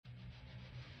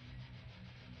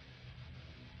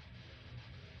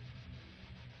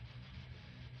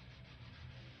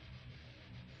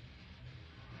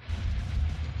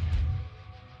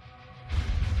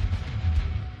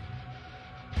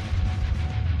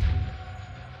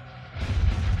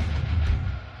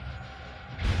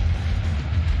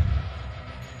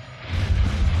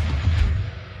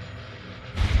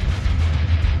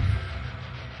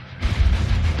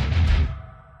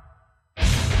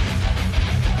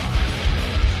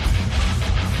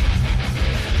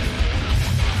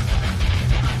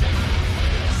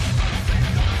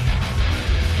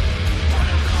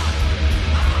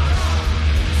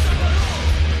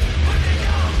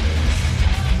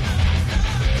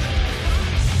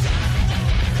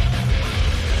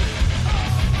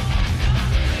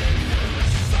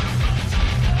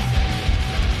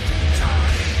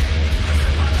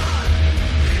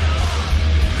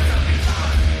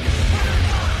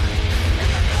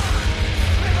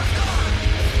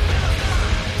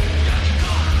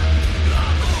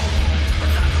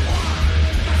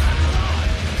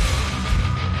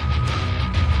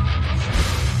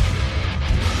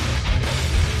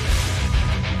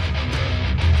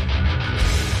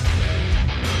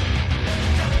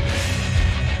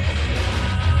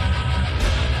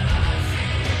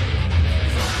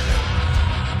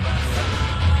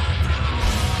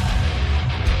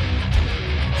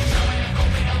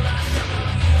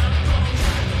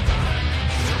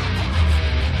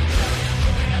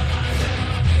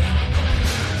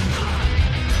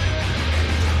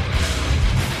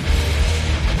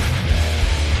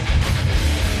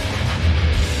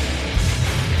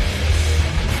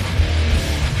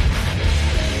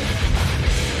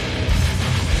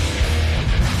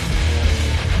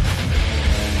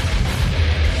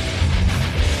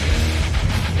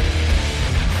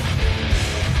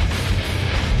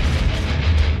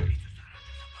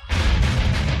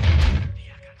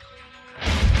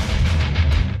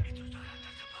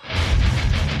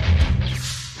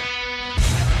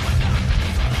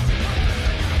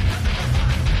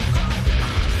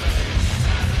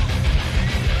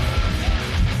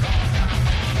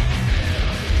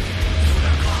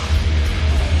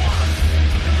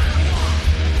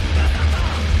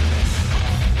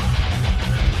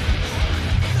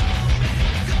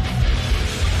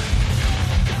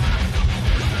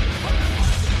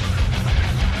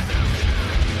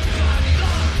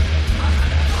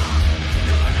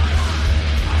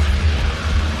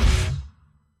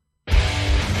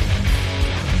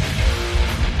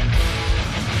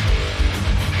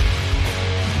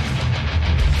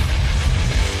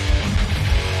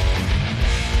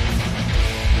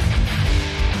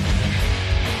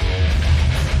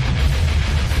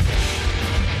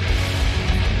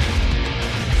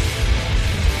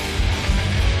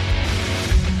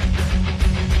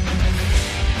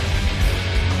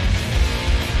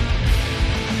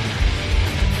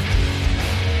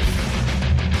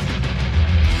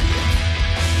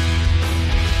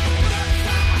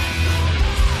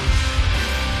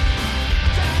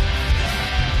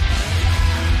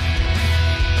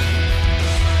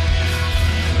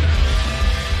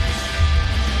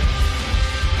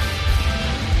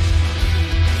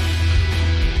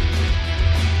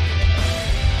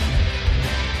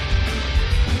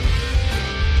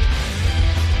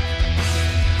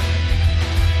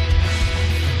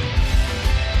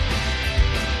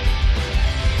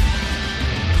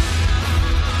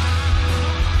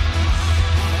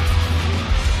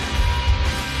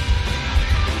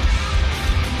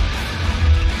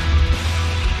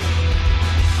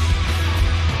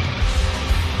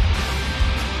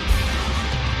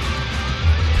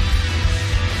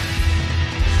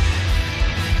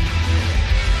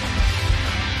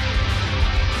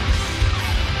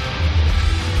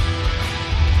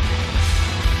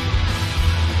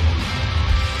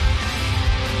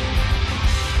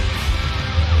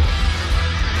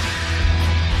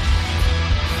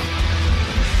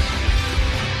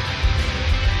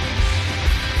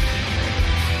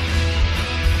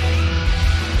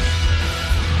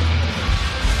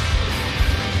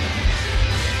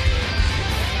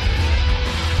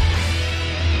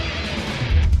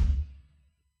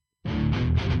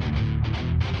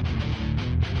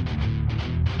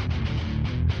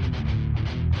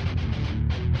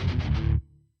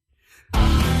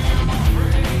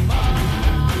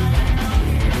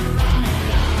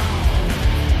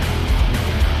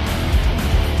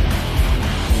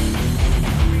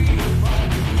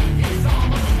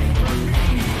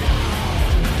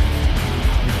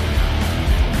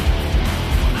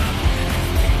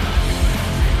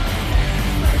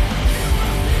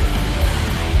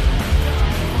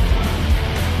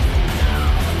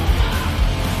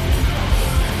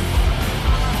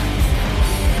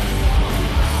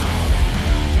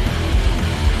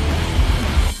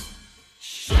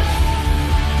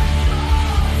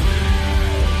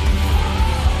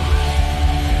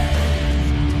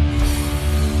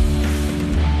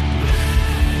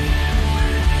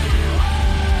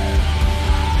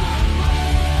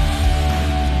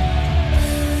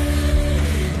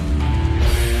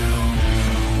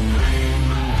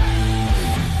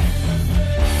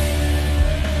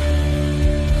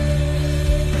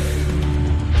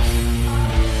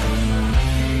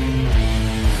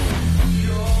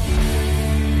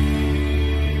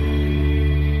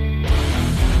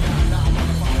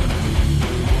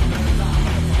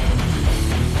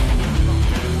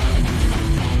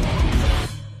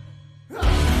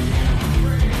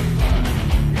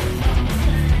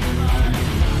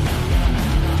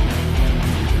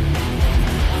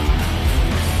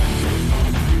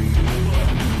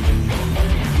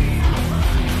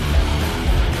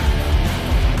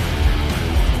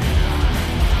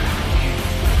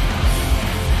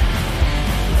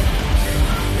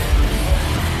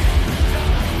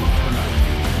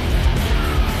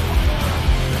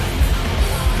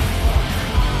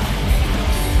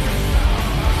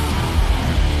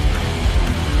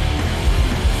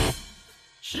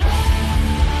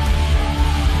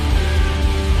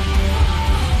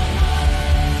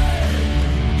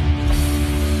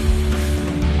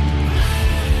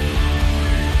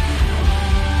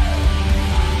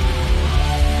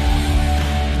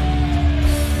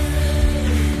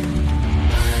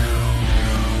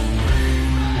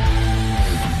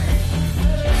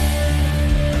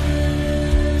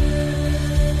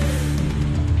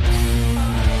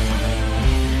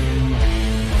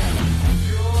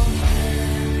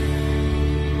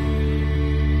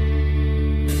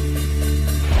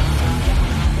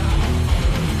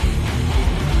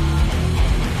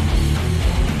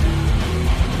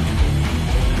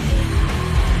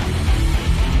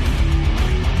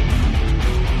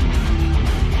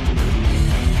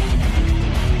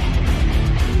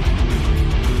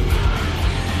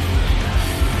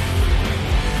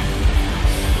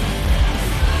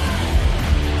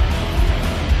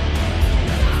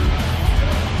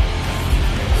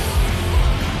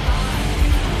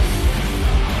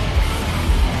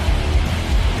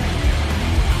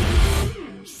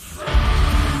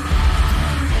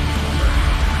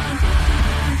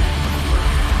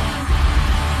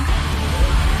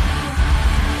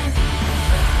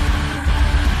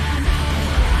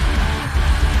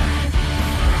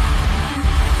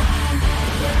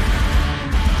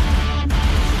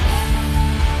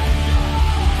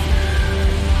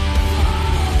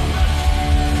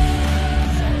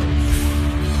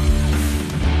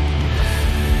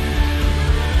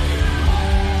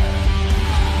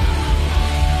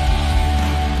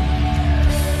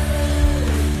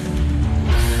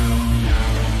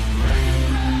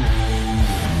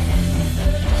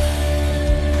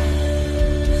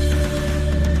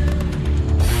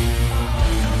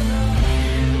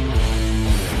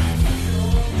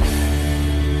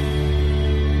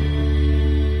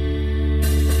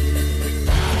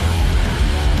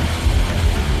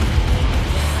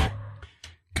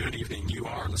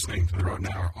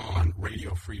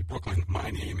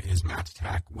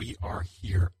Attack. We are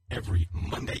here every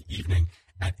Monday evening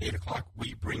at 8 o'clock.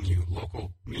 We bring you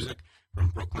local music from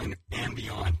Brooklyn and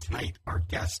beyond. Tonight, our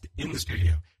guest in the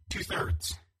studio,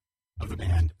 two-thirds of the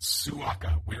band,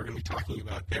 Suaka. We are going to be talking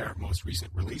about their most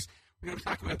recent release. We're going to be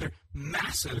talking about their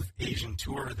massive Asian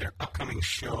tour, their upcoming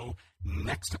show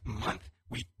next month.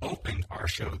 We opened our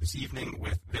show this evening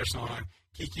with their song,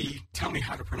 Kiki, tell me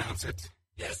how to pronounce it.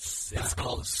 Yes, it's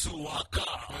called Suaka.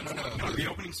 No, the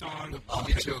opening song.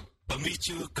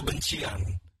 Pemicu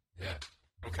Kebencian. Yeah.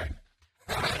 Okay.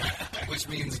 Which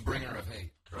means bringer of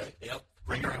hate, right? Yep.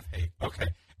 Bringer of hate. Okay.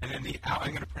 And then I'm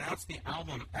going to pronounce the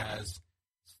album as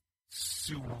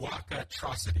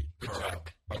Suaka-trocity.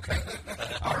 Correct. Okay.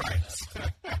 All right.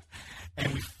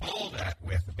 And we follow that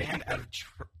with a band out of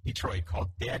Detroit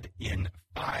called Dead in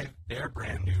 5, their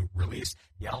brand new release.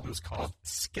 The album's called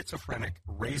Schizophrenic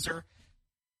Razor.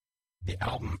 The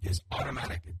album is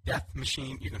Automatic Death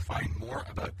Machine. You can find more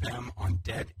about them on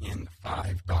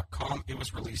deadin5.com. It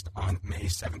was released on May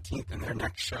 17th, and their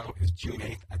next show is June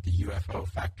 8th at the UFO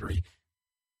Factory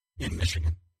in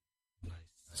Michigan. Nice.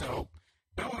 So,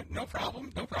 no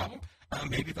problem.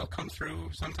 Maybe they'll come through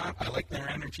sometime. I like their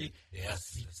energy.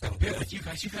 Yes. With you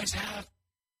guys have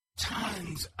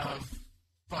tons of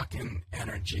fucking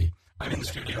energy. I'm in the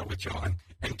studio with John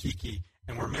and Kiki,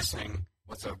 and we're missing.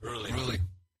 What's up? Really?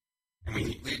 And we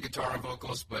need lead guitar and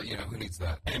vocals, but who needs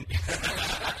that? And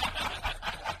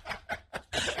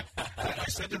I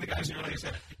said to the guys earlier, I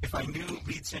said, if I knew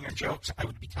lead singer jokes, I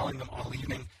would be telling them all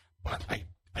evening, but I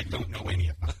don't know any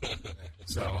of them.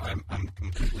 So I'm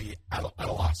completely at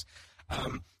a loss.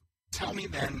 Tell me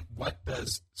then, what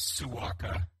does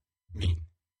Suaka mean?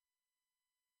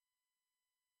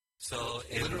 So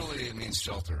literally it means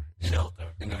shelter.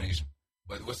 Shelter. Indonesian.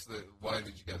 But why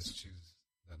did you guys choose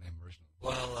that name originally?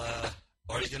 Well,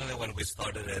 originally when we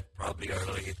started it, probably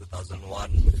early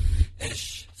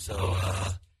 2001-ish. So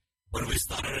when we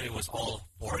started it was all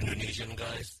for Indonesian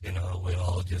guys. We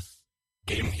all just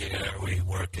came here, we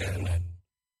working and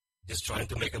just trying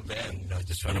to make a band.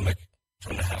 Just trying to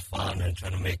have fun and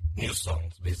trying to make new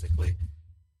songs, basically.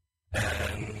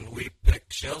 And we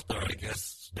picked shelter. I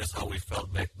guess that's how we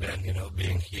felt back then.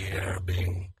 Being here,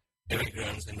 being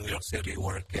immigrants in New York City,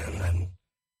 working and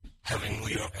having New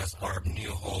York as our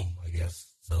new home, I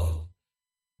guess. So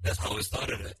that's how we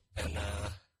started it. And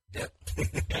yeah.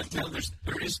 Now there's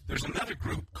another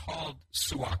group called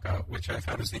Suaka, which I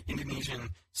found is the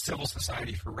Indonesian Civil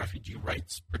Society for Refugee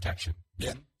Rights Protection.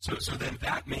 Yeah. So then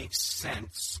that makes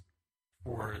sense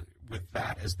with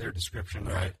that as their description,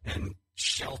 right? And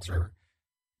shelter.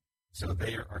 So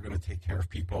they are going to take care of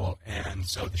people, and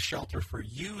so the shelter for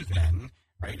you then,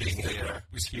 right?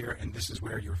 Was here, and this is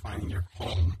where you're finding your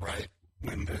home, right?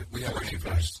 When we have our name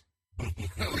first. We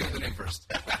have the name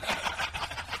first.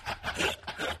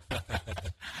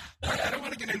 I don't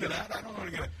want to get into that.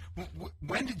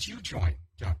 When did you join,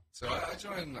 John? So I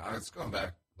joined. It's going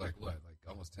back like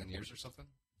almost 10 years or something.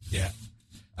 Yeah.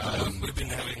 We've been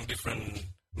having different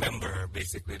member,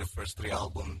 basically the first 3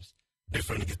 albums,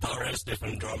 different guitarists,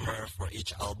 different drummer for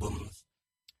each album.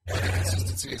 And the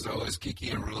consistency is always Kiki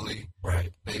and Ruli,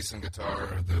 right? Bass and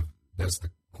guitar. That's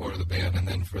the core of the band. And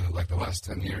then for the last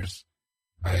 10 years,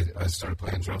 I started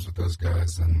playing drums with those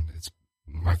guys, and it's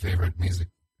my favorite music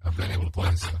I've been able to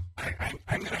play. So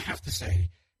I'm going to have to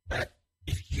say that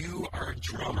if you are a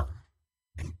drummer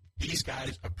and these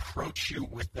guys approach you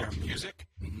with their music,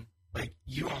 like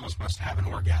you almost must have an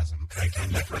orgasm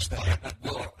when you first play it.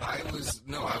 Well, I was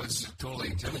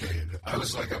totally intimidated. I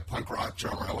was like a punk rock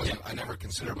drummer. I never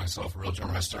considered myself a real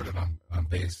drummer. I started on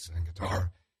bass and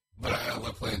guitar, but I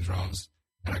love playing drums,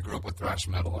 and I grew up with thrash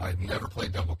metal. I never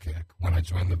played double kick when I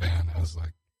joined the band.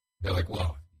 They're like,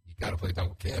 well, you got to play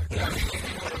double kick.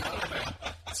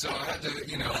 So I had to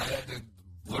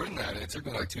learn that. It took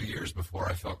me like 2 years before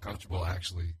I felt comfortable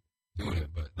actually doing it.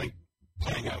 But like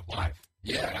playing out live.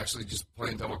 Yeah, actually just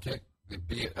playing double kick.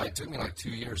 It took me like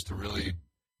 2 years to really,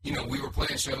 we were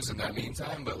playing shows in that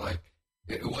meantime, but like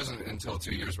it wasn't until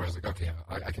 2 years where I was like, okay,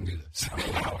 I can do this.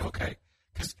 Wow, okay.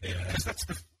 Because that's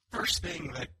the first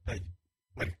thing that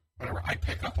whatever I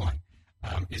pick up on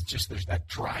is just there's that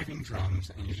driving drums,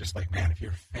 and you're just like, man, if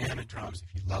you're a fan of drums,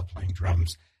 if you love playing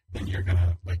drums, then you're going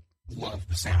to like love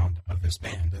the sound of this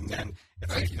band. And then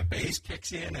it's like the bass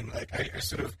kicks in, and like I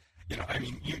sort of, you know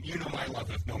my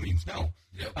love of No Means No.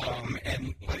 Yep.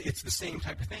 But it's the same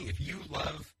type of thing. If you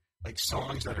love like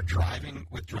songs that are driving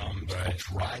with drums, or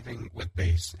driving with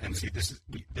bass, and see, this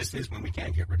is when we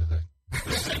can't get rid of the.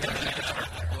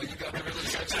 Well, you got rid of the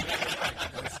section.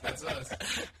 That's us.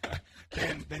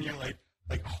 Then you're like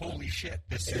holy shit,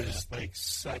 this is like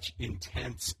such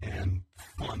intense and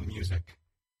fun music.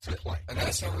 to play. And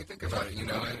that's how we think about it, you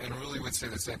know, and really would say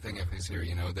the same thing if he's here,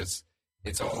 you know,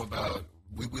 it's all about,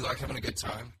 we like having a good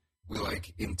time. We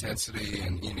like intensity,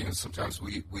 and, you know, sometimes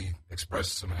we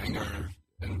express some anger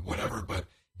and whatever, but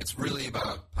it's really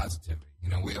about positivity. You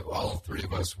know, all three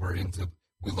of us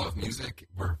we love music.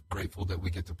 We're grateful that we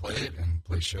get to play it and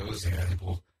play shows and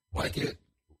people like it,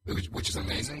 which is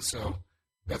amazing. So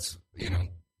that's, you know,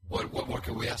 what more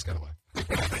could we ask out of life?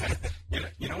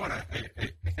 You know what I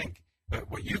think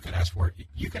what you could ask for,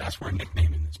 you could ask for a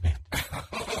nickname in this band.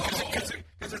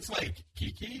 Because it's like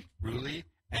Kiki, Ruli,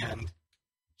 and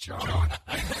John.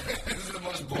 This is the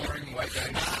most boring white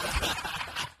guy.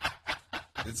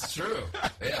 It's true.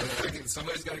 Yeah,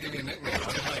 somebody's got to give me a nickname.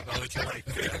 What you like?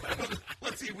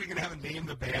 Let's see if we can have a name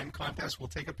the band contest. We'll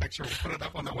take a picture. We'll put it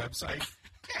up on the website.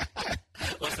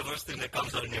 What's the first thing that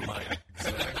comes out in your mind?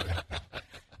 Exactly.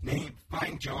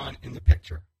 Find John in the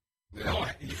picture. Yeah. No,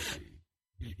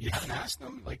 you haven't asked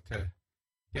them like to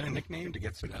get a nickname to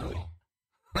get so cool.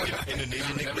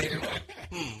 Indonesian nickname?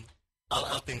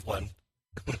 I'll think one.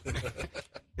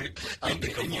 And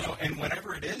you know, and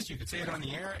whatever it is, you could say it on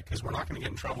the air because we're not going to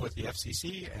get in trouble with the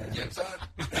FCC.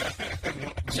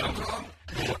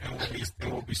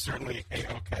 And we'll be certainly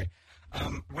A-okay.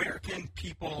 Where can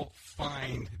people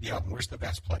find the album? Where's the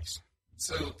best place?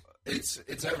 So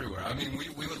it's everywhere. I mean,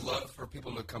 we would love for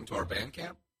people to come to our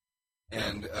Bandcamp,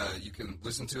 and you can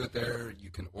listen to it there. You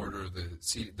can order the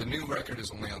CD. The new record is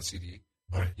only on CD.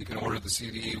 Right. You can order the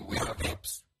CD. We have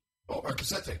tapes. Oh, our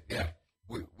cassette tape. Yeah.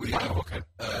 We have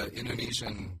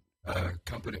Indonesian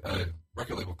company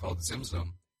record label called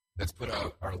Zimzum that's put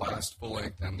out our last full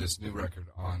length and this new record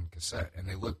on cassette, and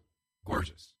they look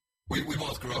gorgeous. We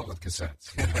both grew up with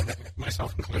cassettes, you know?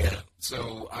 Myself included. Yeah.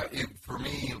 So for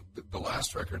me, the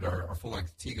last record, our full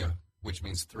length Tiga, which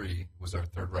means three, was our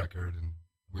third record, and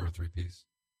we were a three-piece.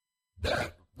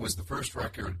 That was the first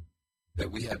record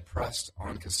that we had pressed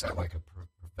on cassette, like a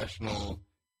professional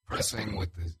pressing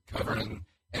with the covering.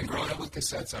 And growing up with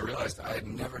cassettes, I realized I had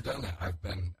never done that. I've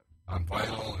been on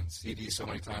vinyl and CD so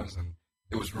many times, and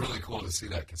it was really cool to see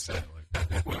that cassette.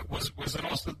 Was it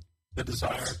also the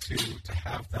desire to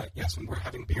have that? Yes, and we're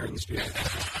having beer in the studio. In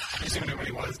case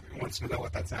anybody wants to know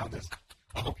what that sound is.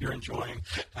 I hope you're enjoying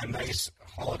a nice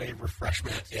holiday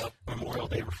refreshment. Yep. Memorial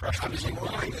Day refreshment.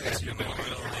 Memorial Day,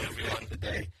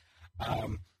 today.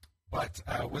 But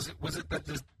was it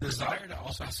the desire to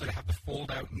also have the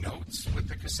fold-out notes with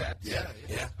the cassettes? Yeah.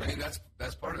 I mean,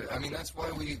 that's part of it. I mean, that's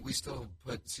why we still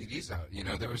put CDs out. You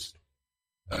know, there was,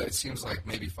 it seems like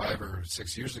maybe 5 or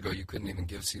 6 years ago you couldn't even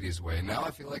give CDs away. Now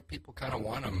I feel like people kind of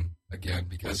want them again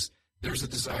because there's a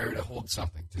desire to hold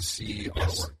something, to see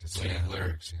artwork, to see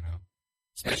lyrics, you know.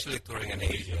 Especially touring in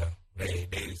Asia, they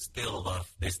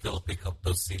still pick up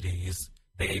those CDs,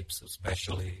 tapes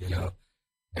especially, you know.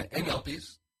 And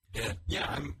LPs. Yeah,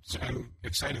 I'm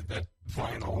excited that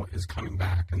vinyl is coming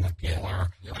back and that people are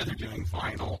either doing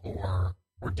vinyl or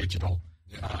digital.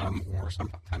 Yeah. Or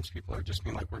sometimes people are just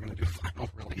being like, we're going to do a vinyl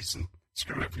release and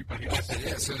screw everybody else.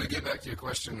 Yeah, so to get back to your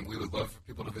question, we would love for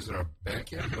people to visit our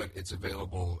Bandcamp, but it's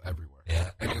available everywhere. Yeah.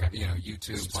 And, you know,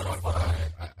 YouTube, Spotify,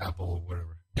 Apple,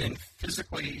 whatever. And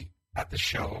physically at the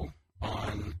show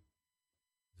on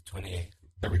the 28th.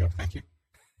 There we go. Thank you.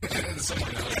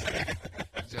 Someone else.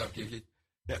 Good job, Kiki.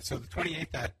 Yeah, so the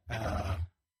 28th at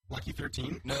Lucky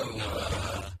 13? No.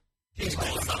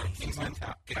 Kingsland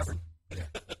Tavern.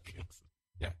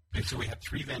 Yeah. So we have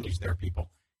 3 venues there,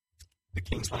 people. The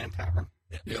Kingsland Tavern.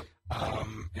 Yep.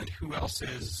 And who else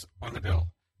is on the bill?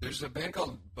 There's a band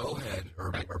called Bowhead,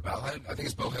 or Bowhead. I think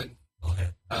it's Bowhead.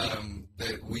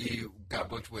 That we got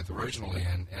booked with originally,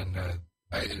 and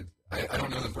I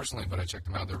don't know them personally, but I checked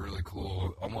them out. They're really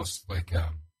cool, almost like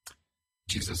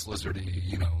Jesus Lizardy,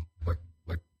 you know, like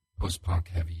post-punk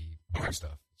heavy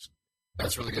stuff.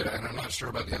 That's really good, and I'm not sure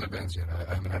about the other bands yet.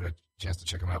 I haven't had a chance to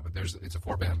check them out, but it's a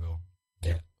 4-band bill.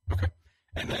 Yeah. Okay.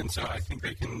 And then, so I think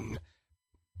they can,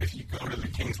 if you go to the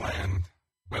Kingsland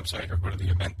website or go to the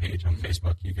event page on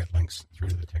Facebook, you get links through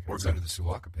to the tickets. Or go to the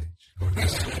Suaka page. Go to the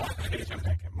Suaka page. I'm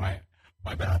thinking, my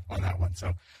bad on that one.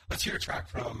 So let's hear a track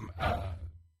from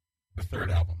the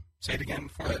third album. Say it again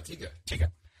for me.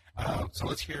 Tiga. So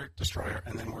let's hear Destroyer,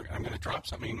 and then I'm going to drop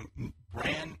something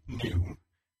brand new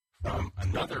from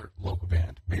another local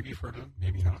band. Maybe you've heard of them,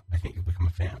 maybe not. I think you'll become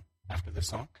a fan after this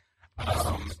song.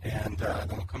 And then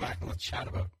we'll come back and let's chat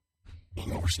about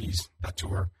being overseas, that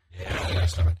tour, and all the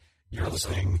rest of it. You're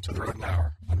listening to The Rodent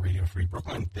Hour on Radio Free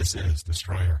Brooklyn. This is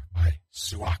Destroyer by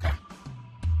Suaka.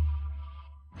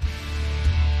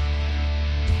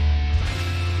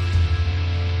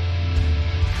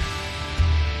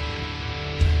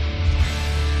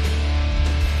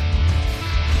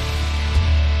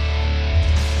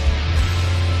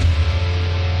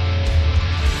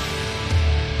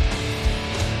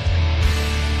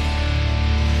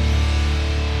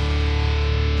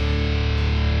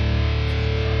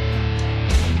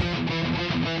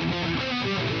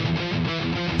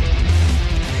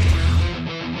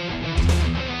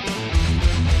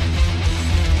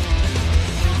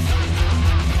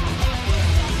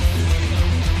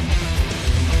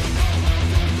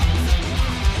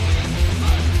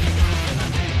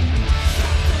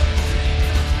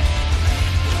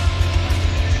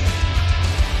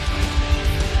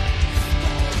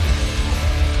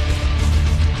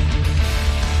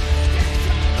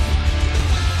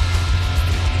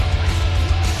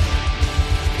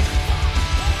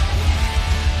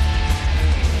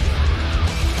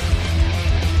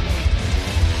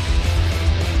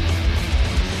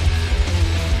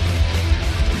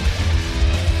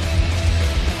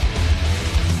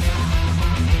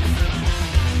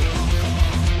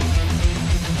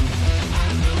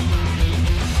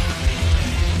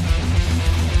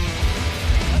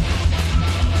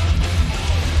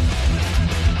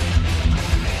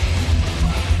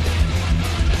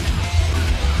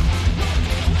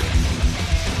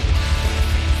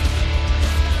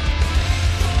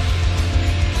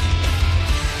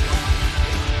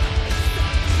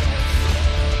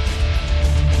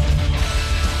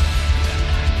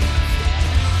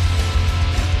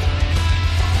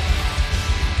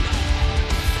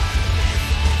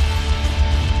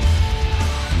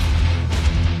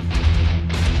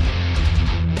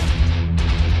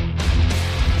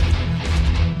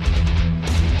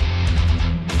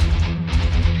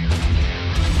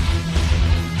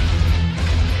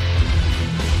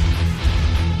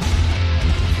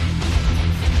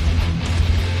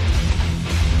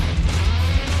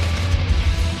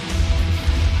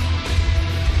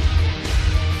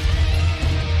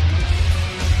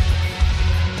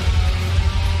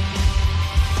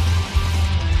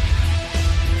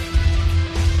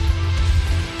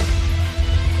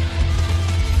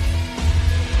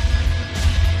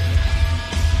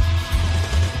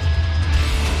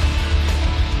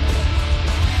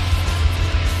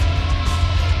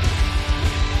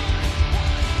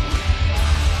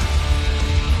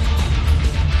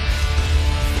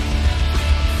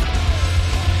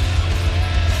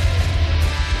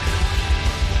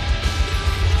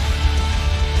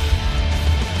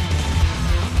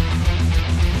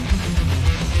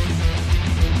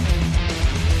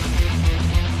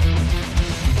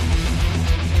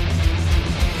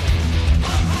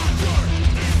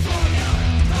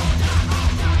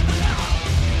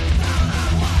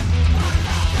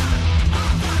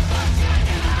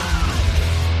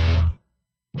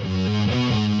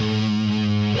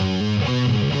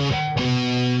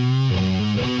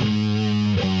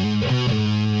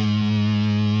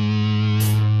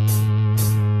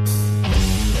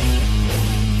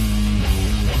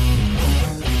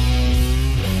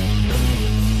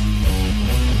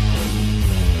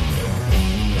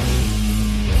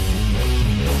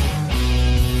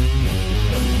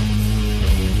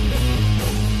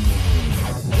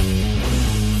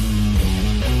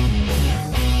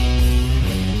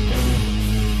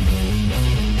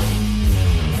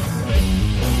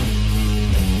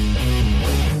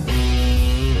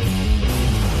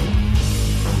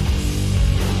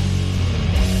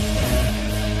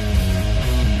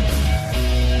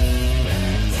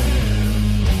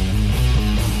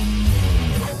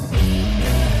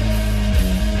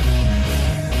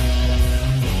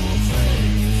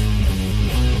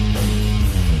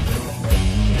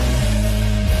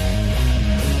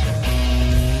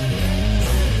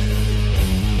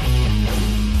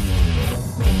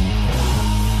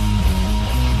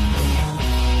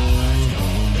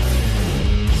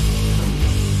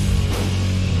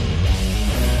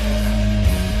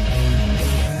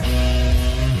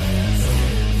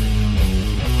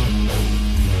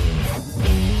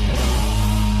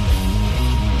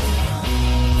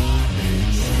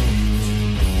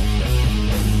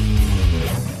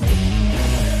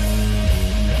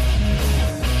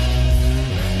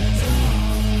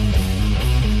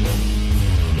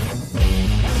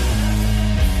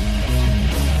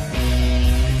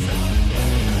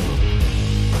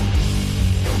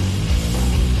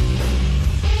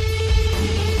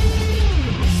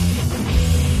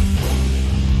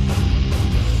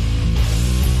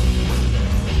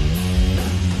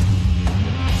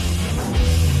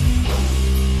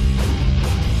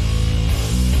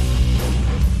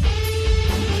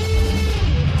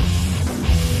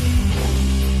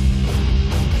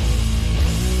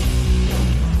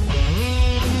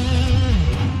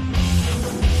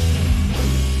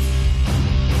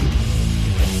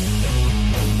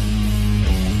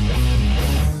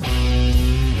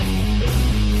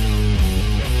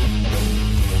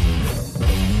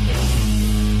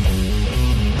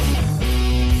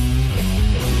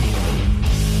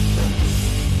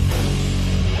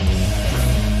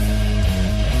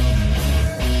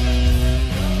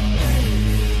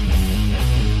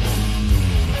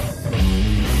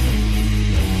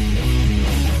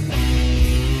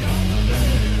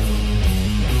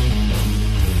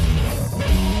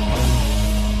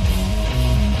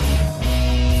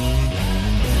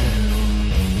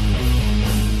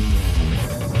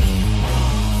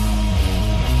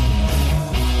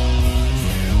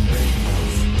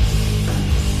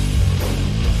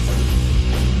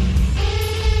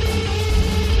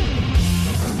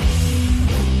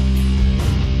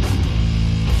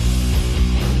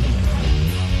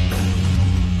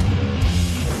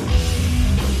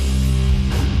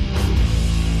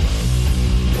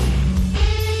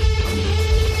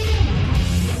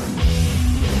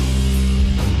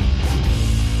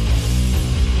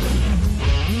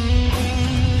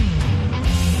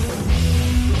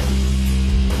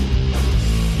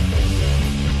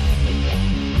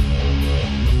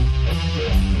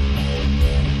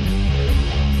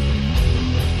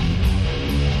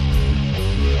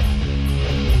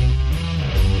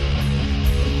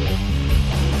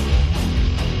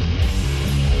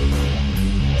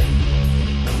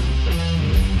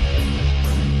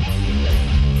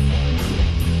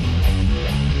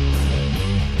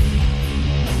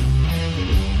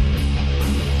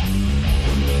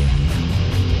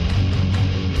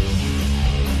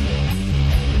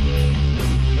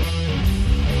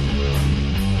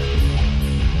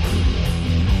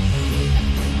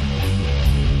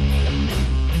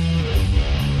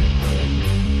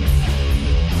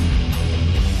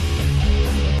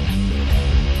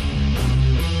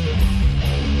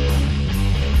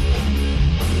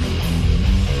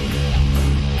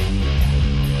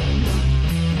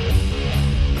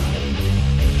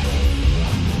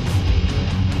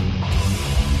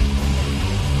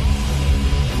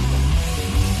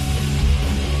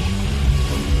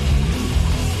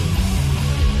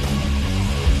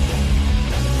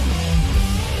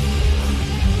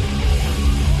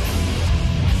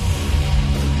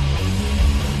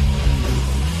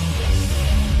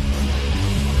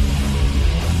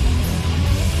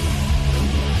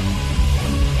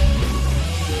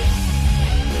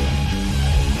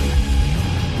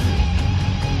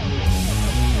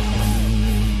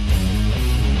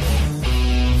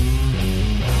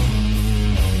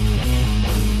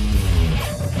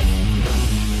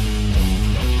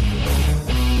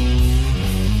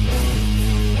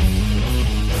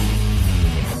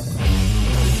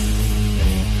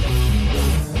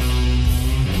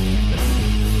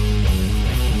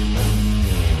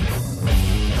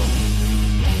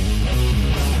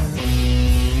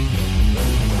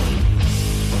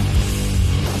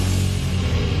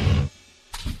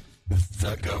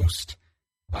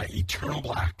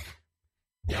 Eternal Black.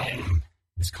 The album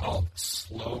is called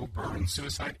Slow Burn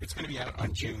Suicide. It's going to be out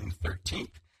on June 13th.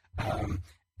 And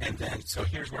then, so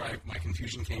here's where my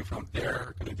confusion came from.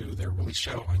 They're going to do their release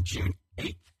show on June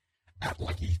 8th at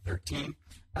Lucky 13.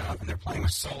 And they're playing with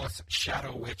Solace,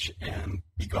 Shadow Witch, and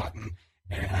Begotten.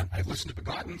 And I listened to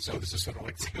Begotten, so this is sort of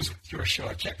like it was with your show.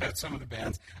 I checked out some of the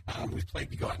bands. We've played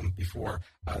Begotten before.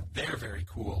 They're very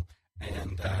cool.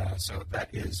 And so that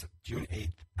is June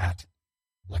 8th at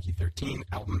Lucky 13.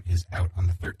 Album is out on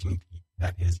the 13th.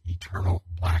 That is Eternal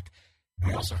Black. And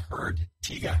we also heard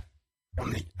Tiga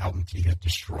from the album Tiga,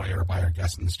 Destroyer, by our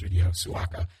guest in the studio,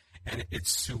 Suaka. And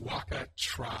it's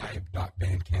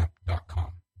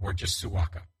suakatribe.bandcamp.com, or just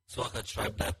Suaka.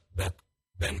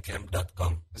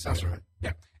 Suakatribe.bandcamp.com. That sounds right.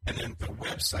 Yeah. And then the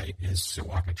website is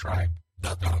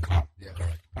suakatribe.com. Yeah.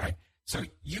 Correct. All right. So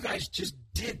you guys just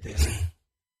did this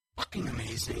fucking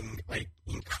amazing, like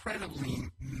incredibly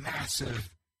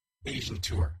massive Asian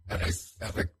tour.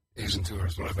 Epic Asian tour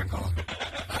is what I've been calling it.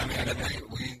 I mean,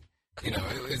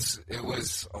 it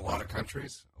was a lot of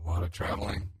countries, a lot of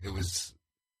traveling. It was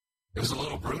a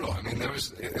little brutal. I mean, it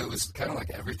was kind of like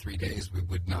every 3 days we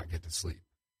would not get to sleep.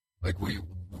 Like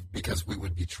because we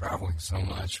would be traveling so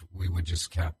much, we would just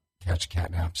catch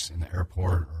catnaps in the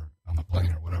airport or on the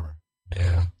plane or whatever.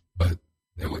 Yeah. But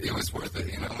it was worth it.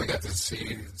 We got to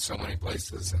see so many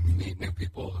places and meet new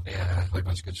people. Yeah. Play a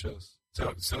bunch of good shows.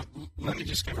 So let me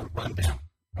just give a rundown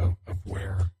of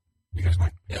where you guys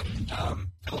went. Yep.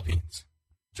 Philippines,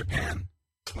 Japan,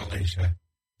 Malaysia,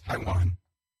 Taiwan,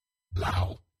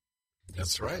 Laos.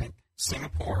 That's right.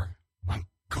 Singapore,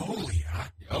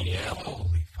 Mongolia. Yep. Yeah.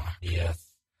 Holy fuck.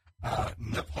 Yes.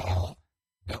 Nepal.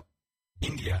 Yep.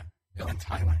 India. Yep. And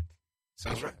Thailand.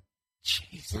 Sounds right.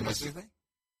 Jesus. We missed anything?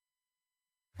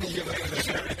 Did we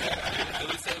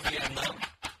say Vietnam?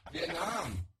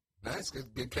 Vietnam. Nice.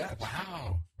 Good catch.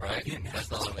 Wow. Right? Vietnam.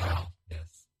 That's all Wow. about.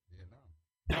 Yes. Vietnam.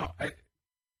 Now, I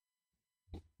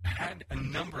had a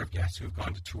number of guests who have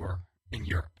gone to tour in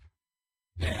Europe.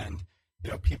 And,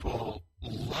 people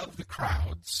love the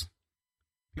crowds.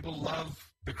 People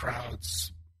love the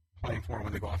crowds playing for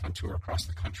when they go off on tour across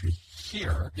the country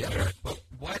here. Yeah, right. But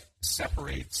what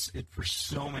separates it for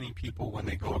so many people when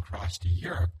they go across to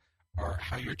Europe are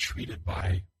how you're treated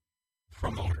by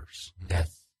promoters.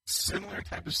 Yes. Similar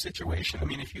type of situation. I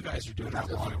mean, if you guys are doing that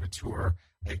long of a tour,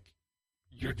 like,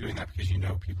 you're doing that because you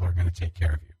know people are going to take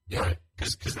care of you. Yeah. Right.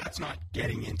 Because that's not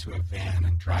getting into a van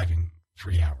and driving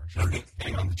 3 hours or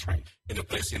getting on the train. In a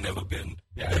place you've never been.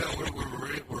 Yeah. We're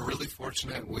really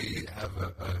fortunate. We have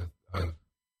a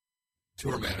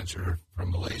tour manager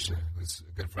from Malaysia who's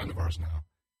a good friend of ours now.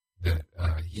 That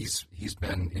he's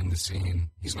been in the scene.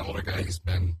 He's an older guy. He's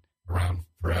been around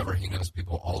forever. He knows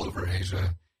people all over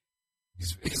Asia.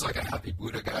 He's like a happy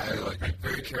Buddha guy, like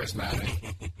very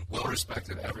charismatic, well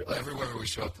respected. Everywhere we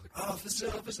show up, they're like, oh,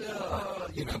 Fasil,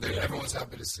 everyone's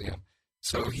happy to see him.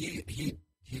 So he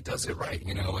does it right,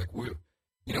 like we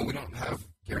don't have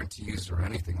guarantees or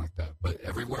anything like that. But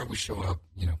everywhere we show up,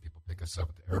 people pick us up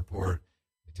at the airport,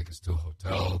 they take us to a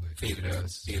hotel, they feed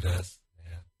us, Yeah.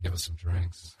 give us some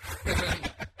drinks,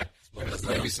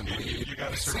 maybe some weed. You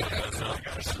got to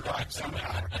survive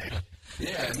somehow. Right?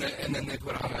 Yeah, and then they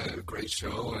put on a great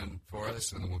show for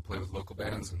us, and then we play with local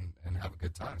bands and have a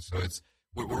good time. So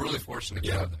we're really fortunate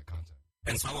to have that content.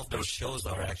 And some of those shows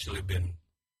are actually been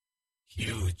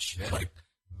huge, like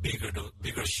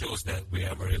bigger shows that we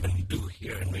ever even do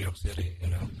here in New York City.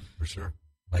 For sure.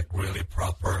 Like really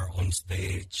proper on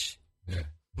stage. Yeah.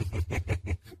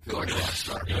 Feel like a rock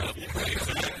star. Yeah,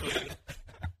 exactly.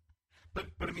 But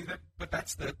I mean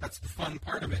that's the fun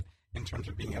part of it in terms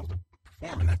of being able to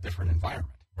perform in that different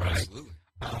environment, right? Absolutely.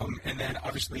 And then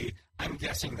obviously, I'm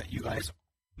guessing that you guys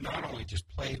not only just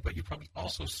played, but you probably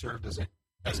also served as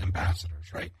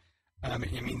ambassadors, right? I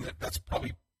mean that's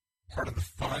probably part of the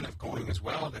fun of going as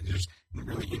well. That there's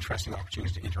really interesting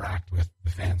opportunities to interact with the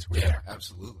fans who are there.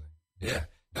 Absolutely. Yeah.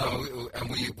 No, and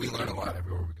we learn a lot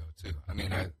everywhere we go too. I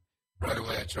mean, right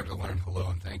away I tried to learn hello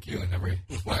and thank you in every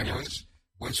language.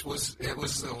 Which was a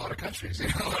lot of countries, a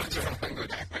lot of different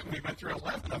languages. We went through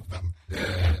 11 of them.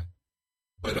 Yeah.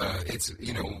 But it's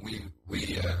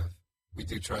we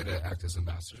do try to act as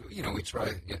ambassadors. We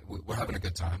try. We're having a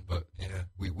good time, but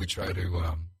we try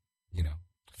to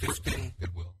 15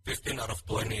 goodwill. 15 out of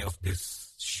 20 of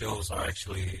these shows are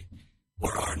actually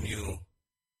were our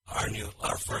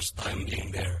first time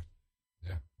being there.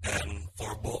 Yeah. And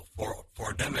for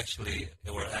them actually,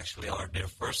 it were actually their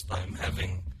first time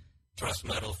having thrash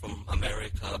metal from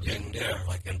America being there,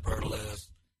 like in Perlis.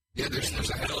 Yeah, there's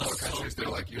a handful of countries. They're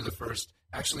like, you're the first.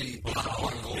 Actually,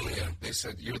 Mongolia. They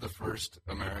said you're the first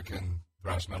American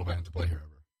thrash metal band to play here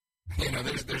ever.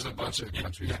 There's a bunch of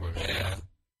countries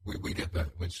where we get that,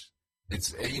 which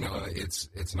it's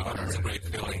it's an honor. It's a great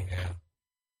feeling,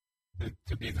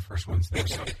 to be the first ones there.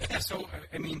 So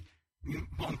I mean,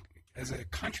 as a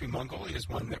country, Mongolia is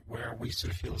one where we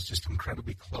sort of feel is just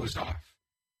incredibly closed off.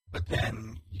 But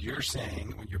then you're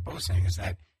saying, what you're both saying, is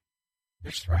that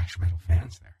there's thrash metal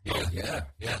fans there.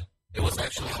 Yeah. It was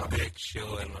actually a big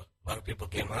show, and a lot of people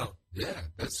came out. Yeah,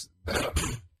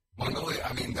 Mongolia.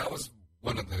 I mean, that was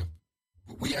one of the.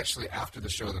 We actually, after the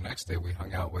show the next day, we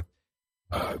hung out with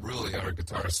really our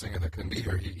guitarist singer that couldn't be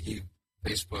here. He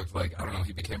Facebooked,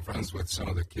 he became friends with some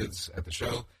of the kids at the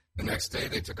show. The next day,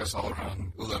 they took us all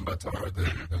around Ulaanbaatar,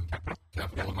 the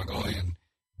capital of Mongolia, and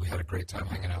we had a great time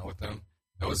hanging out with them.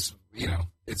 It was,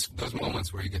 it's those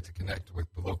moments where you get to connect with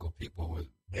the local people.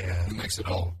 It makes it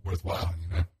all worthwhile,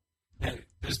 Now,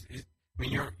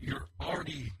 you're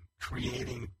already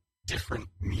creating different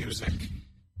music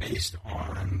based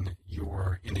on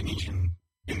your Indonesian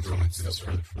influences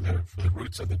for the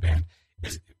roots of the band.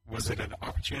 Was it an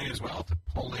opportunity as well to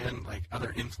pull in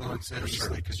other influences?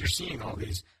 Because you're seeing all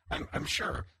these. I'm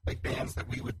sure bands that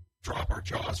we would drop our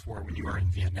jaws for when you were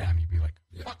in Vietnam. You'd be like,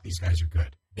 "Fuck, these guys are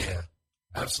good." Yeah,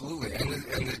 absolutely.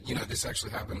 And this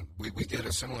actually happened. We did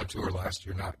a similar tour last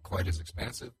year, not quite as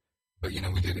expansive, but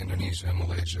we did Indonesia,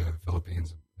 Malaysia,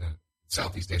 Philippines,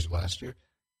 Southeast Asia last year.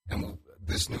 And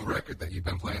this new record that you've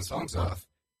been playing songs off,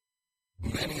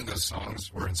 many of those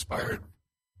songs were inspired,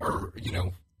 or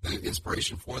the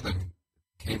inspiration for them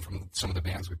came from some of the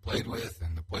bands we played with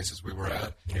and the places we were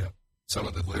at. Yeah. Some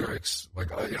of the lyrics,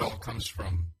 it all comes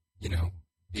from,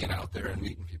 being out there and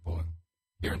meeting people and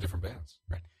hearing different bands.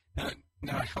 Right.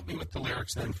 Now help me with the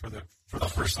lyrics then for the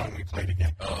first song we played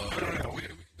again. No.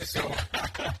 So,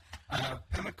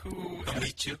 Pemiku...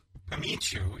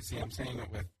 Pemichu. See, I'm saying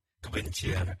it with...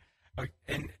 Kebencian.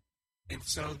 And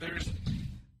so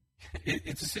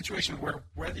it's a situation where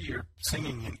whether you're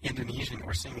singing in Indonesian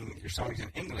or singing your songs in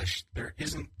English,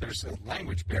 there's a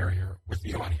language barrier with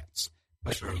the audience.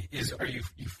 But sure. Are you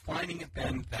finding it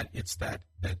then that it's that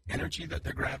energy that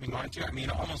they're grabbing onto? I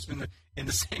mean, almost in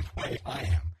the same way I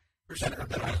am.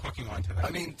 That I'm hooking onto that.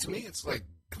 I mean, to me, it's like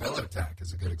Kveler Attack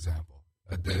is a good example.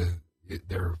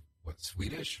 They're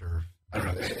Swedish or I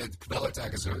don't know. Kveler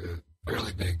Attack is a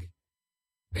fairly big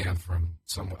band from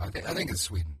somewhere. I think it's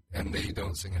Sweden, and they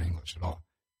don't sing in English at all.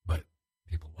 But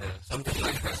people love it.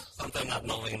 Sometimes not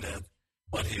knowing that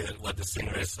what the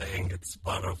singer is saying, it's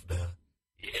part of the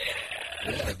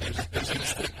Yeah, there's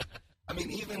this thing. I mean,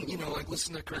 even,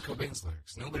 listen to Kurt Cobain's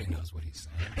lyrics. Nobody knows what he's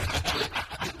saying.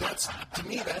 To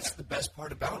me, that's the best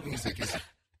part about music is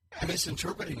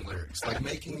misinterpreting lyrics,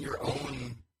 making your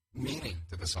own meaning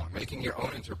to the song, making your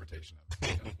own interpretation of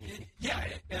it. Yeah,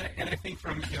 and I think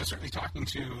from, certainly talking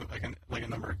to, a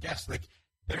number of guests,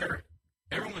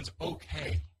 everyone's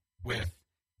okay with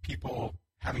people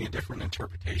having a different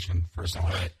interpretation for a song.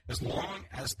 Right. As long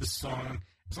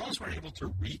as we're able to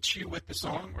reach you with the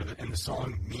song, and the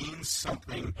song means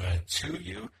something to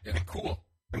you, then cool.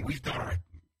 Then we've done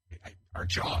our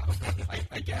job,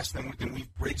 I guess. Then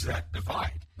we've bridged that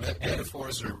divide.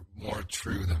 Metaphors are more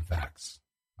true than facts,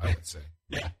 I would say.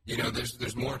 Yeah.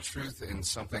 There's more truth in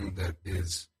something that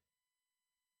is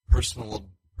personally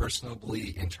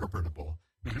interpretable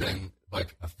than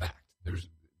a fact.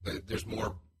 There's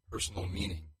more personal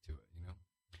meaning to it,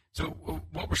 So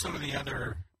what were some of the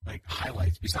other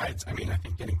highlights besides, I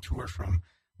think getting tours from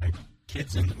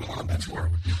kids in Milan, that tour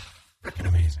would be freaking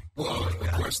amazing. Well,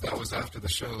 of course, that was after the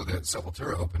show that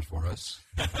Sepultura opened for us.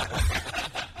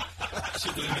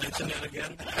 Should we mention it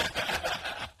again?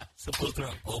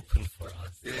 Sepultura opened for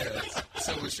us. Yeah.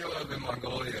 So we show up in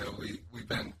Mongolia. We've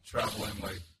been traveling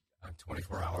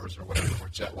 24 hours or whatever. We're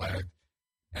jet lagged,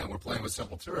 and we're playing with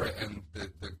Sepultura. And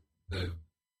the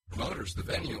promoters, the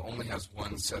venue, only has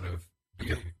one set of.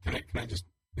 Can I just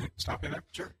stop you there?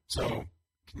 Sure. So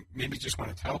maybe just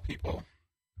want to tell people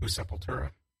who's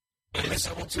Sepultura.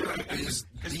 Sepultura is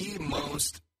the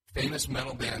most famous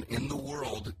metal band in the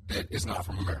world that is not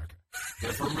from America.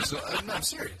 They're from Brazil. No, I'm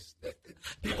serious.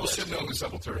 People should know who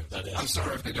Sepultura is. I'm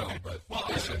sorry if they don't, but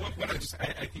they should.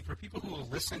 I think for people who will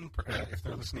listen, if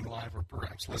they're listening live or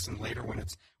perhaps listen later when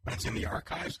it's in the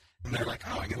archives, and they're like,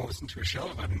 oh, I'm going to listen to a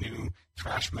show about a new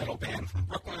thrash metal band from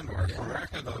Brooklyn or from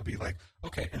America, they'll be like,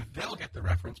 okay, and they'll get the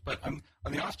reference. But on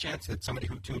the off chance that somebody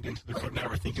who tuned into the road now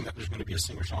are thinking that there's going to be a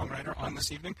singer-songwriter on this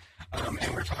evening,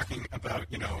 and we're talking about,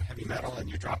 heavy metal, and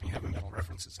you're dropping heavy metal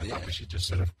references, I thought we should just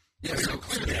sort of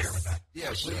clear the air with that.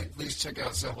 Yeah, please check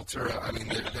out Sepultura. I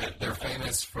mean, they're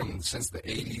famous since the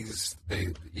 80s.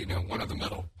 They, one of the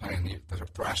metal pioneers, the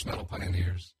thrash metal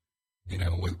pioneers,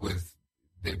 with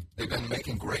they've been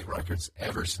making great records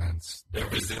ever since. They're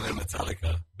Brazilian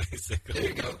Metallica, basically. There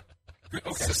you go. Okay.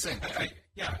 It's the same. I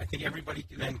think everybody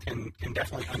then can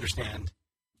definitely understand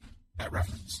that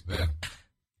reference. Yeah.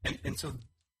 And so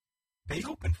they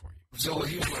open for you. So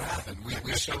here's what happened.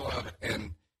 We show up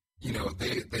and, you know,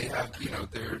 they have, you know,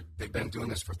 they've been doing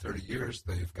this for 30 years.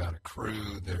 They've got a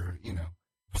crew. They're, you know,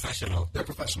 they're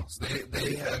professionals.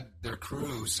 They had their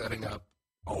crew setting up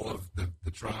all of the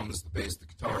drums, the bass, the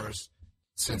guitars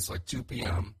since like 2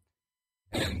 p.m.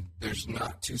 And there's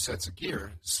not 2 sets of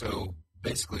gear. So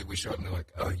basically we show up and they're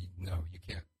like, oh, no, you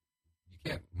can't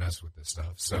mess with this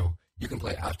stuff. So you can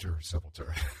play after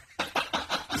Sepultura.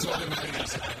 Is what it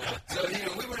is. So, you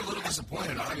know, we were a little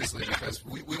disappointed, obviously, because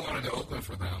we wanted to open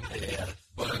for them. Yeah.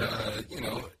 But, you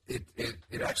know, it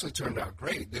actually turned out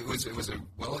great. It was a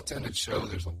well-attended show.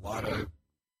 There's a lot of,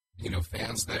 you know,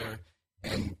 fans there.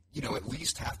 And, you know, at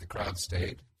least half the crowd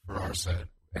stayed for our set,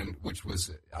 and which was,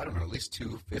 I don't know, at least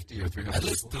 250 or 300 At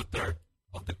least people. 2/3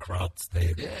 of the crowd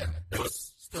stayed. Yeah. There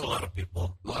was still a lot of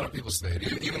people. A lot of people stayed,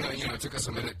 even though, you know, it took us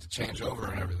a minute to change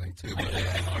over and everything, too. But,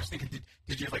 I was thinking,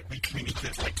 did you like, we need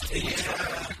to, like,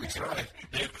 we tried.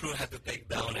 Their crew had to take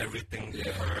down everything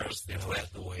first. You know, we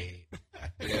had to wait.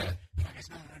 Yeah.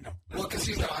 No. Well, because,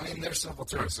 you know, I mean, they're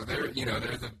Sepultura, so they're, you know,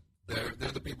 they're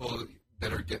the people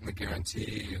that are getting the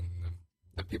guarantee and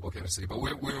the people can see. But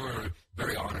we were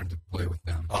very honored to play with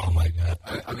them. Oh, my God.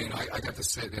 I mean, I got to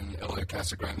sit in Elia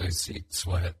Casagrande's seat,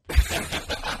 sweat.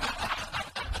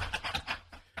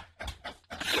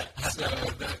 So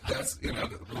that's, you know,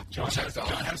 John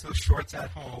has those shorts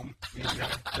at home. You know,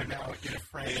 they're now in a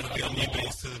frame. It'll be on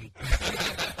eBay soon.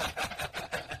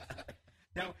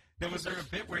 Now, was there a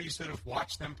bit where you sort of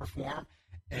watched them perform,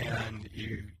 and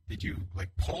did you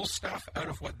like pull stuff out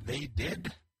of what they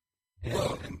did? And,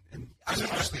 Well, and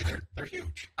honestly, they're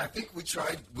huge. I think we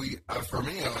tried. For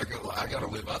me, I got to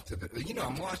live up to that. You know,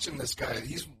 I'm watching this guy.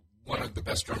 He's one of the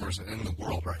best drummers in the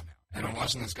world right now, and I'm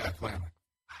watching this guy play. I'm like,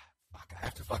 fuck, I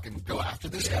have to fucking go after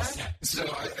this guy. So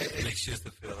It makes you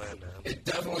to feel that, man. it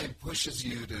definitely pushes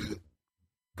you to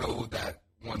go that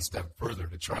one step further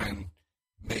to try and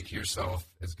make yourself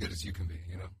as good as you can be.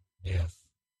 You know. Yes.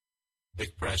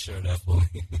 Big pressure,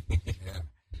 definitely. Yeah.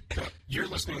 So you're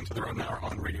listening to the Road Hour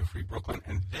on Radio Free Brooklyn,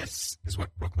 and this is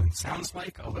what Brooklyn sounds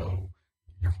like, although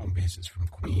your home base is from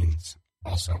Queens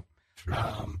also. True.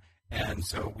 And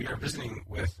so we are visiting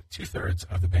with 2/3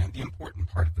 of the band, the important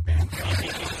part of the band.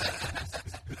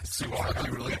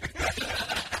 Suaka, really.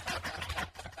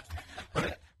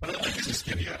 But I'd like to just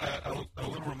give you a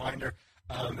little reminder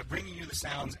that bringing you the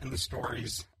sounds and the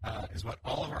stories is what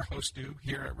all of our hosts do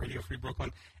here at Radio Free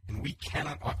Brooklyn, and we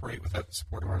cannot operate without the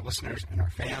support of our listeners and our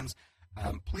fans.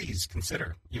 Please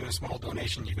consider even a small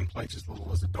donation. You can pledge as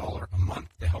little as $1 a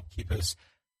month to help keep us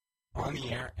on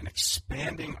the air and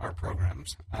expanding our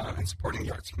programs and supporting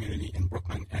the arts community in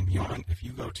Brooklyn and beyond. If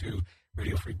you go to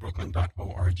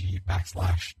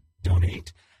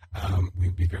radiofreebrooklyn.org/donate,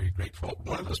 we'd be very grateful.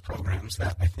 One of those programs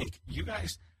that I think you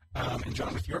guys, and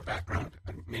John, with your background,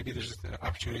 maybe there's an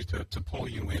opportunity to pull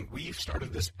you in. We've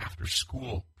started this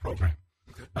after-school program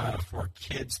for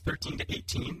kids 13 to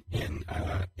 18 in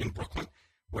Brooklyn,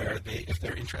 where if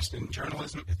they're interested in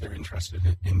journalism, if they're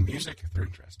interested in music, if they're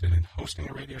interested in hosting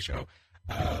a radio show,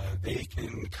 they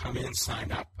can come in,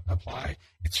 sign up, apply.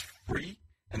 It's free,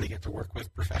 and they get to work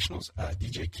with professionals.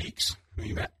 DJ Keeks, who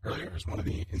you met earlier, is one of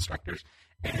the instructors,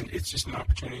 and it's just an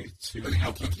opportunity to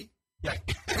help them. Kiki? Yeah.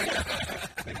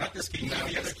 Not this Kiki,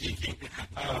 the other Kiki.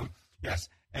 Yes.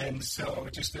 And so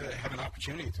just to have an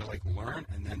opportunity to like learn,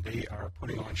 and then they are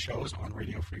putting on shows on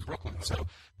Radio Free Brooklyn. So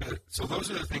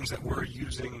those are the things that we're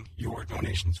using your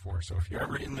donations for. So if you're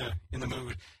ever in the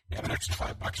mood, you have an extra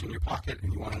 $5 in your pocket,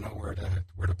 and you want to know where to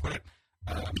put it,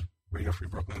 Radio Free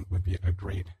Brooklyn would be a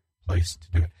great place to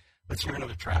do it. Let's hear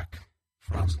another track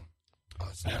from.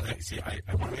 See, I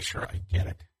want to make sure I get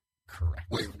it correct.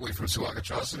 Wait from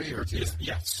Suakatrocity or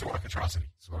Yeah, Suakatrocity.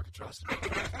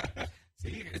 Suakatrocity.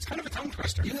 See, it's kind of a tongue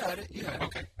twister. You had it.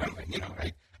 Okay.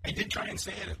 I did try and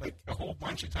say it like a whole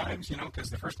bunch of times, because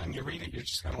the first time you read it, you're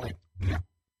just kind of like, no.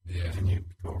 Yeah. And you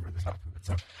go over the top of it.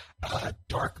 So,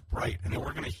 Dark Bright. And then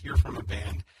we're going to hear from a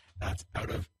band that's out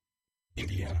of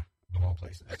Indiana, of all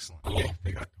places. Excellent. Okay.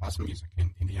 They got awesome music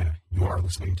in Indiana. You are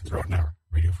listening to The Road Hour,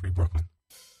 Radio Free Brooklyn.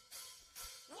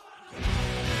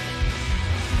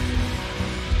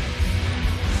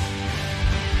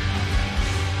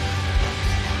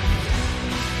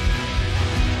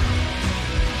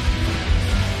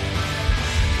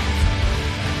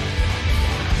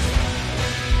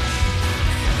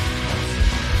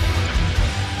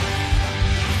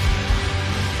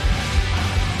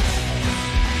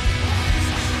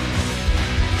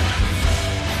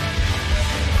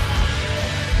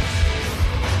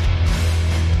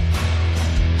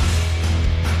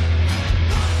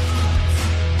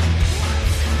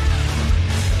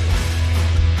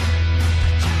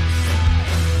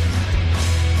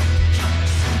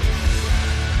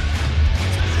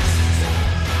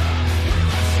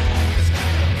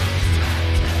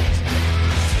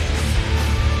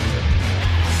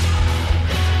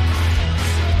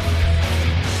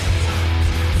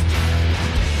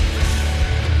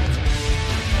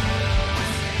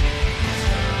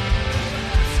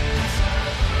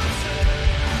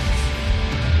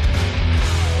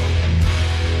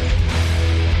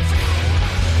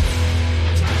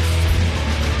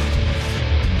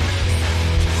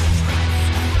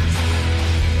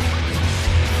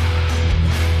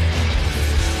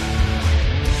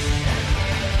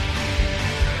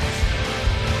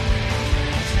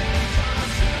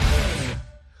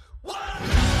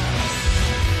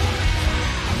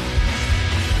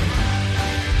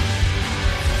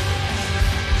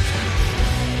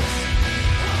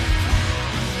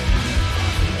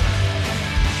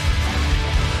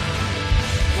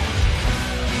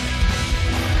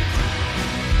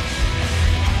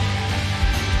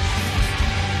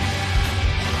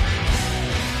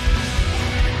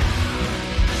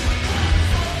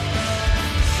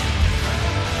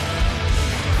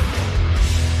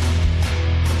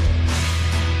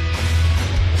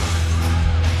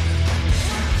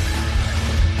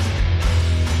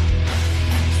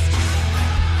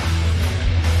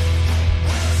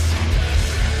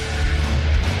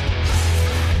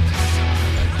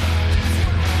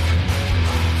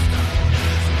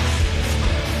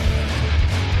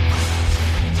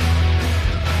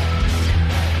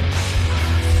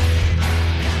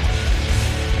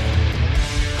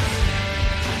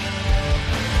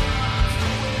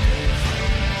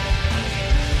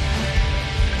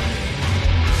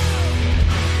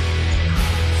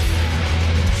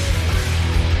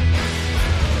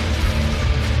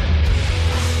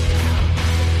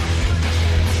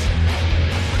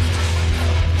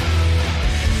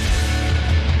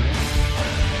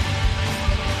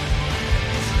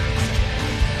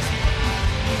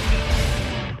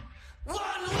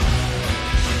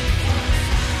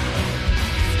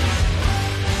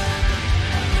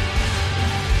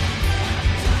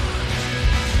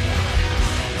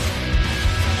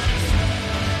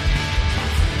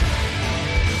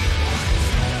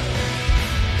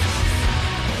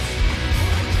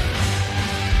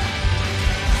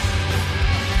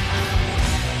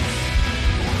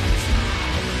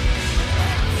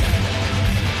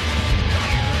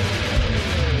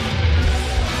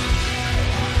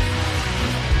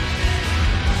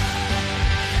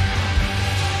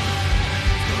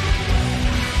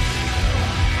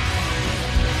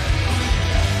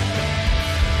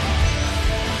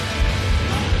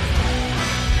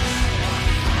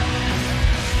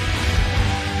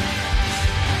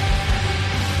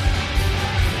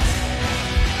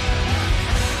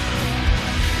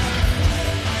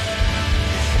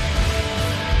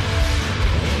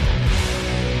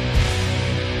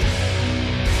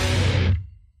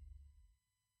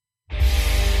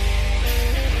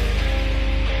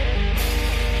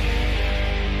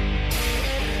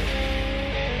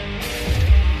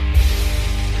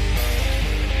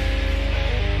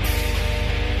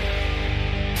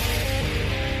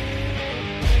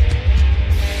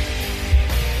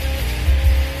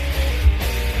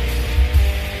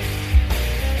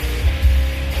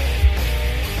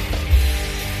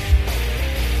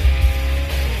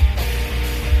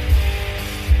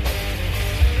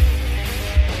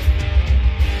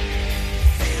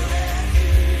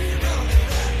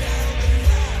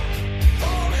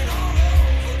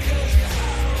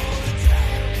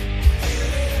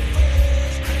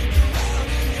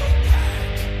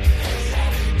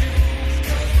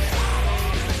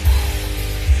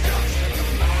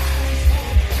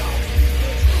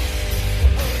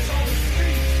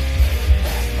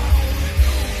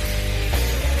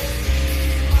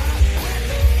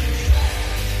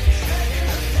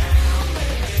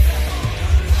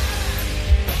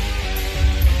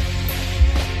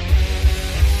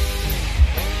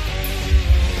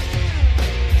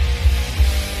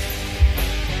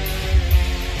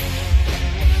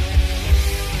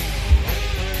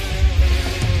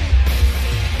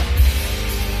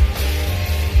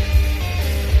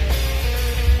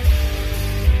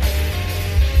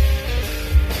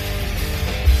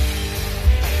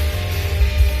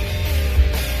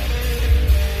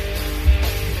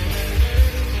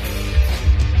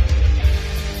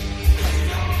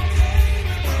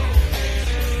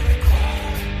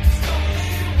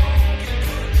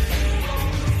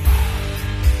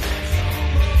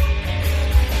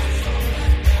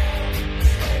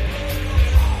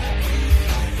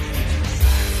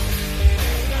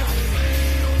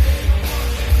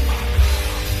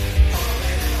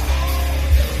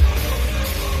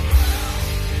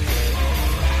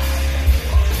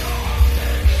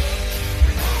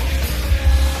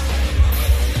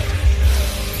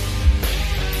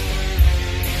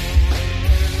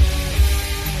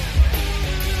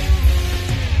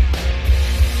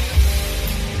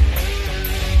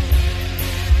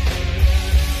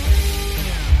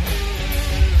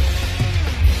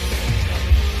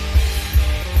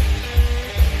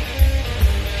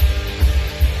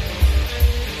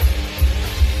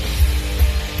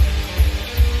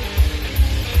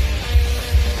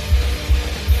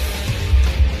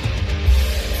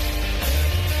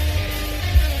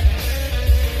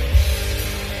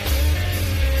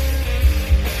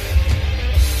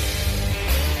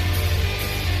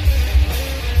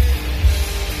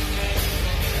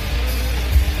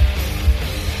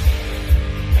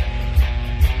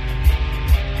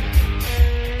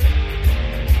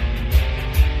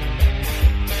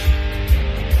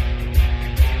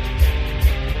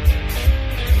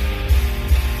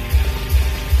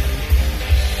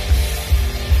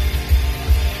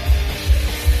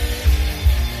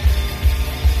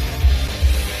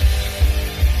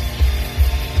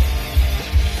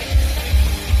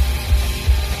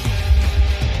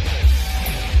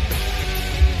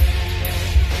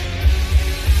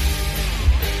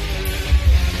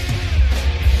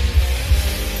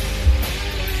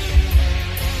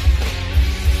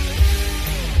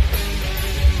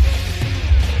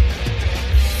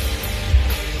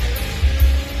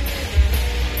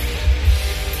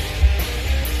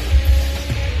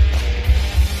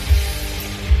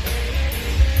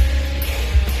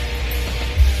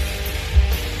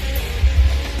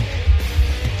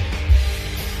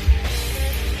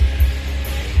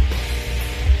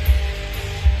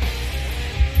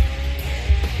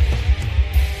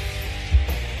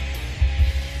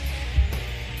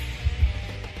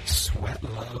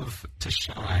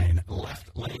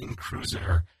 Land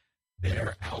Cruiser,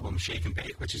 their album Shake and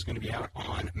Bake, which is going to be out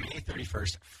on May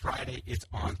 31st, Friday. It's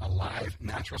on Alive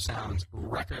Natural Sounds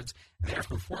Records. They're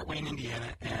from Fort Wayne,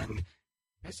 Indiana, and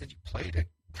I said you played it.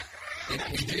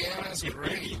 Indiana's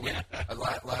great.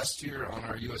 Last year on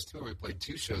our U.S. tour, we played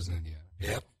 2 shows in Indiana.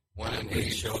 Yep. One in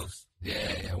Great shows.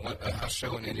 Yeah. A house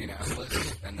show in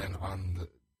Indianapolis, and then on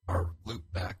our loop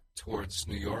back towards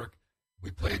New York,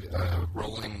 we played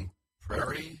Rolling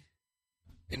Prairie,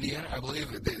 Indiana, I believe.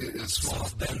 It's small.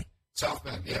 South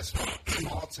Bend, yes.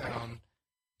 Small town,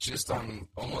 just on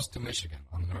almost to Michigan,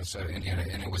 on the north side of Indiana,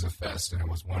 and it was a fest, and it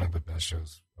was one of the best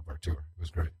shows of our tour. It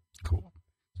was great. Cool.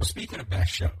 So speaking of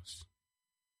best shows,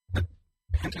 the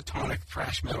pentatonic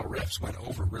thrash metal riffs went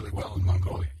over really well in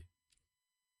Mongolia.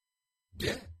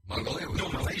 Yeah, Mongolia was... No,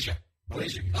 Malaysia.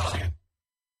 Malaysia, you were saying.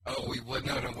 Oh, we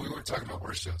were talking about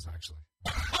worse shows, actually.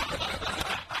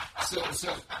 so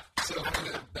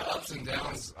for the ups and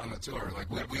downs on the tour, like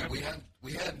we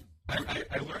had.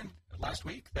 I learned last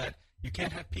week that you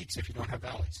can't have peaks if you don't have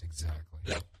valleys. Exactly.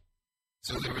 Yep.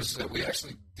 So there was we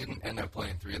actually didn't end up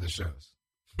playing 3 of the shows.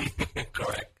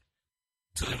 Correct.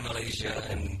 2 in Malaysia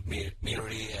and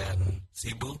Miri and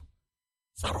Cebu,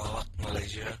 Sarawak,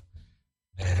 Malaysia,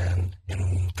 and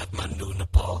in Kathmandu,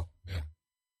 Nepal. Yeah.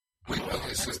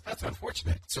 That's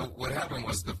unfortunate. So what happened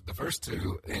was the first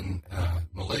 2 in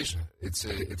Malaysia. It's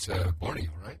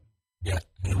Borneo, right? Yeah,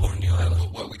 in Borneo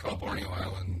Island. What we call Borneo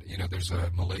Island. There's a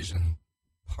Malaysian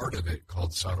part of it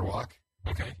called Sarawak.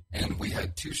 Okay. And we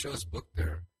had 2 shows booked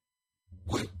there,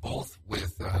 with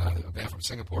a band from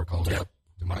Singapore called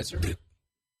Demiser.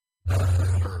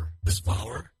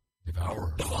 Devourer.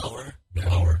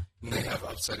 And they have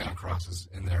upside down crosses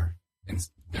in their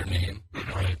name.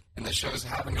 Right. And the shows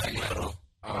happen to be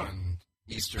on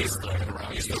Easter and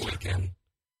around Easter weekend.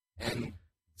 And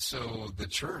so the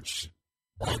church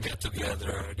all get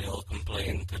together, they all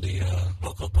complain to the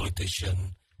local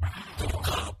politician, to the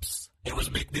cops. It was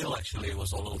a big deal, actually. It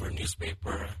was all over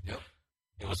newspaper. Yep.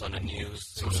 It was on the news.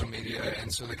 Social media.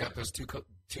 And so they got those two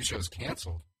shows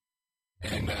canceled.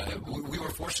 And we were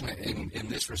fortunate in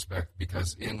this respect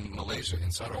because in Malaysia,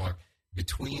 in Sarawak,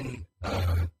 between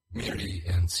Miri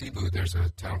and Cebu, there's a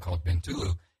town called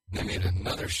Bintulu. And they made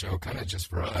another show kind of just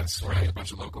for us, right? A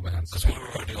bunch of local bands. Because we were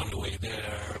already on the way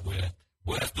there.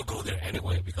 We have to go there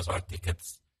anyway because our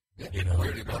tickets, we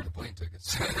already bought the plane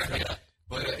tickets. Yeah.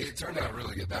 But it turned out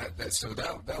really good. So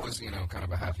that was kind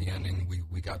of a happy ending.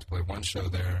 We got to play one show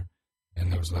there,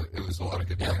 and it was a lot of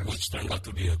good bands. Which turned out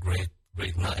to be a great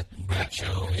night, great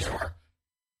show. Yeah. Sure.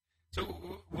 So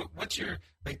what's your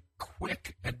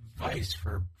quick advice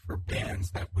for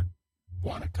bands that would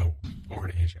want to go over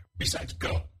to Asia besides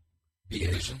go? Be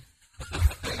Asian.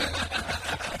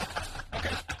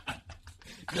 Okay.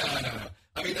 No.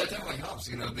 I mean that definitely helps.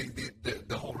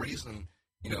 The whole reason,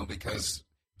 because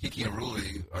Kiki and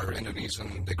Ruli are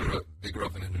Indonesian. They grew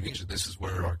up in Indonesia. This is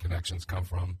where our connections come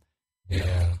from.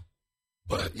 Yeah.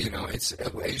 But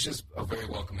Asia's a very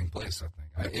welcoming place.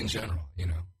 I think in general.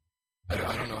 I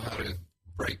don't know how to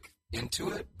break into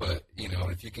it, but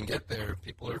if you can get there,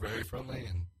 people are very friendly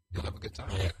and you'll have a good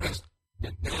time. Yeah.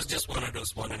 It was just one of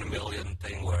those 1 in a million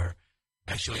thing where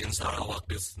actually in Sarawak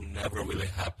this never really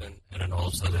happened, and then all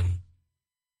of a sudden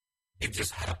it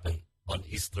just happened on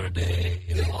Easter Day,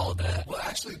 all that. Well,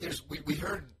 actually, we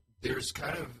heard there's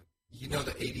kind of the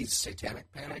 80s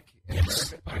satanic panic in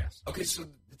America. Oh, yes. Okay, so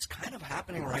it's kind of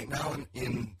happening right now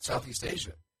in Southeast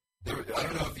Asia. I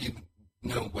don't know if you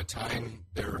know what time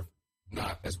they're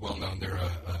not as well known. They're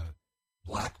a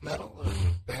black metal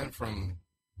band from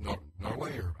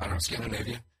Norway or I don't know,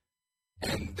 Scandinavia,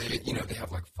 and they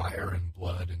have fire and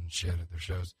blood and shit at their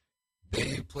shows.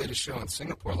 They played a show in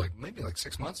Singapore maybe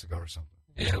 6 months ago or something.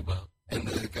 Yeah, well, and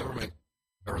the government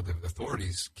or the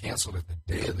authorities canceled it the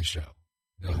day of the show.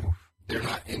 They're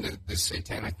not into this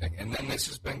satanic thing, and then this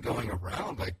has been going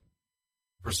around.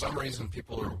 For some reason,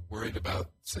 people are worried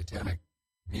about satanic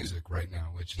music right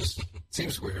now, which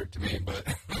seems weird to me, but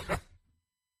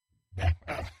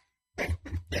yeah.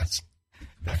 Yes,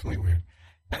 definitely weird.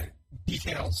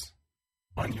 Details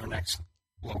on your next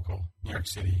local New York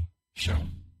City show.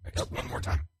 One more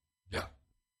time. Yeah.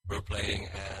 We're playing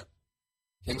at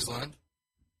Kingsland,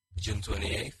 June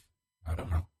 28th. I don't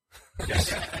know.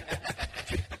 Yes.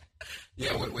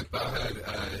 Yeah, with Bowhead,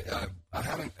 I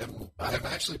have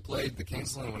actually played the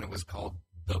Kingsland when it was called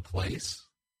The Place.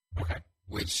 Okay.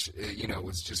 Which,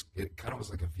 it kind of was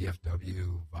like a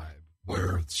VFW vibe,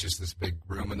 where it's just this big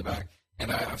room in the back.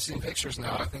 And I've seen pictures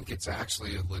now. I think it's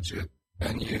actually a legit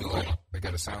venue. They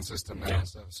got a sound system now and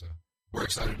stuff. So we're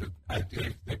excited to do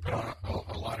it. They put on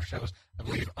a lot of shows. I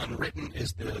believe Unwritten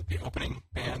is the opening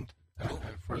band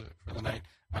for the night.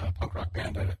 punk rock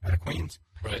band out of Queens.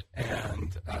 Right.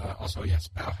 And also, yes,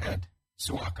 Bowhead,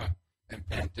 Suaka, And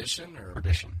Perdition or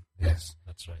Perdition. Yes.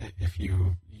 That's right. If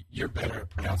you're better at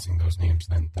pronouncing those names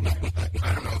than I am.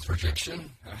 I don't know,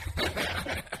 Projection?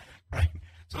 Right.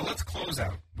 So let's close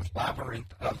out with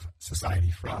Labyrinth of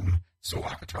Society from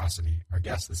Suaka Atrocity. Our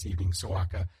guest this evening,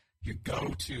 Suaka. If you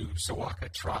go to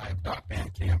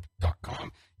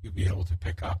suakatribe.bandcamp.com, you'll be able to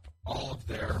pick up all of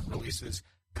their releases.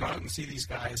 Come out and see these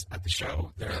guys at the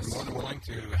show. They're more than willing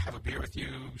to have a beer with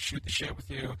you, shoot the shit with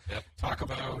you, talk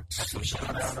about going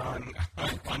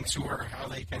out on tour, how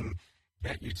they can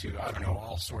get you to, I don't know,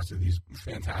 all sorts of these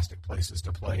fantastic places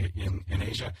to play in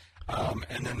Asia.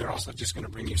 And then they're also just going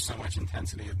to bring you so much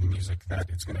intensity of the music that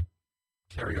it's going to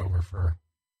carry over for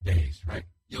days, right?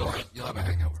 You'll have a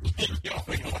hangover. You'll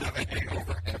have a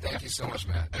hangover. And thank you so much,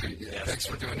 Matt. Thanks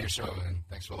for doing your show, and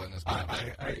thanks for letting us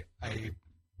play. I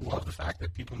love the fact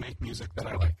that people make music that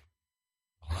I like.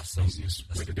 Awesome. Easiest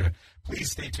way to do it.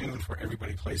 Please stay tuned for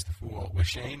Everybody Plays the Fool with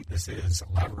Shane. This is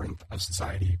Labyrinth of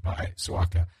Society by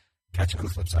Suaka. Catch you on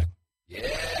the flip side.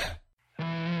 Yeah.